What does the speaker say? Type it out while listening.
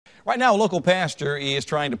Right now, a local pastor is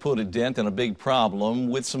trying to put a dent in a big problem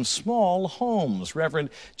with some small homes.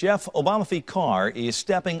 Reverend Jeff Obamafee Carr is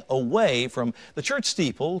stepping away from the church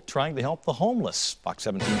steeple, trying to help the homeless. Fox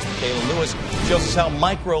 17's Michaela Lewis shows us how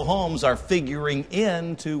micro homes are figuring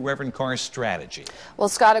into Reverend Carr's strategy. Well,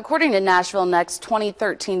 Scott, according to Nashville Next's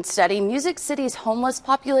 2013 study, Music City's homeless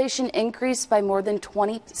population increased by more than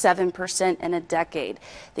 27% in a decade.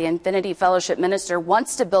 The Infinity Fellowship minister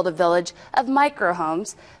wants to build a village of micro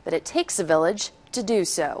homes, but it takes a village to do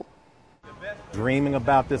so. Dreaming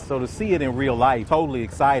about this, so to see it in real life, totally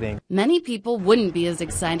exciting. Many people wouldn't be as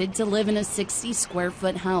excited to live in a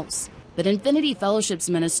 60-square-foot house. But Infinity Fellowship's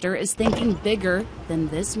minister is thinking bigger than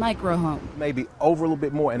this micro home. Maybe over a little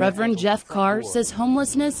bit more. Reverend Jeff Carr says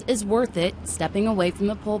homelessness is worth it, stepping away from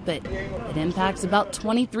the pulpit. It impacts about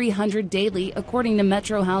 2,300 daily, according to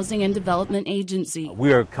Metro Housing and Development Agency.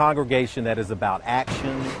 We are a congregation that is about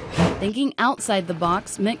action. Thinking outside the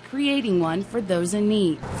box meant creating one for those in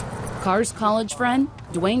need. Carr's college friend,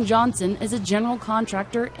 Dwayne Johnson, is a general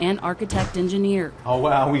contractor and architect engineer. Oh,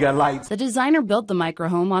 wow, we got lights. The designer built the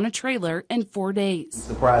microhome on a trailer in 4 days.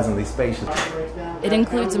 Surprisingly spacious. It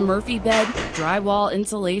includes a Murphy bed, drywall,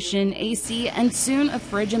 insulation, AC, and soon a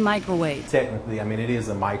fridge and microwave. Technically, I mean, it is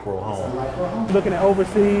a micro home. Looking at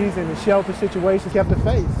overseas and the shelter situation kept the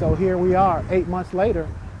faith. So here we are 8 months later,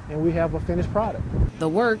 and we have a finished product. The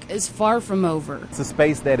work is far from over. It's a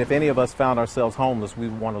space that if any of us found ourselves homeless, we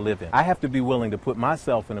would want to live in. I have to be willing to put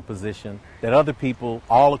myself in a position that other people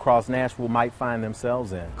all across Nashville might find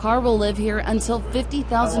themselves in. Carr will live here until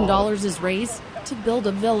 $50,000 is raised to build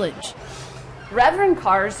a village. Reverend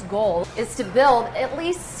Carr's goal is to build at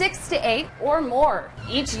least 6 to 8 or more.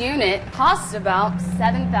 Each unit costs about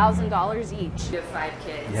 $7,000 each. You have 5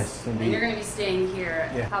 kids. Yes, indeed. And you're going to be staying here.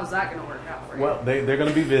 Yeah. How's that going to work out for you? Well, they're going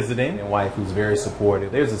to be visiting. A wife who's very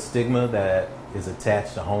supportive. There's a stigma that is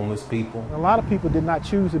attached to homeless people. A lot of people did not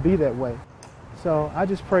choose to be that way. So I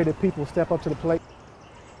just pray that people step up to the plate.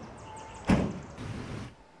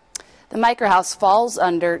 The microhouse falls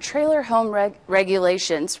under trailer home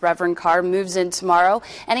regulations. Reverend Carr moves in tomorrow,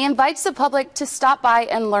 and he invites the public to stop by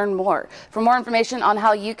and learn more. For more information on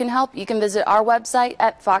how you can help, you can visit our website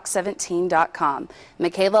at fox17.com.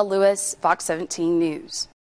 Michaela Lewis, Fox 17 News.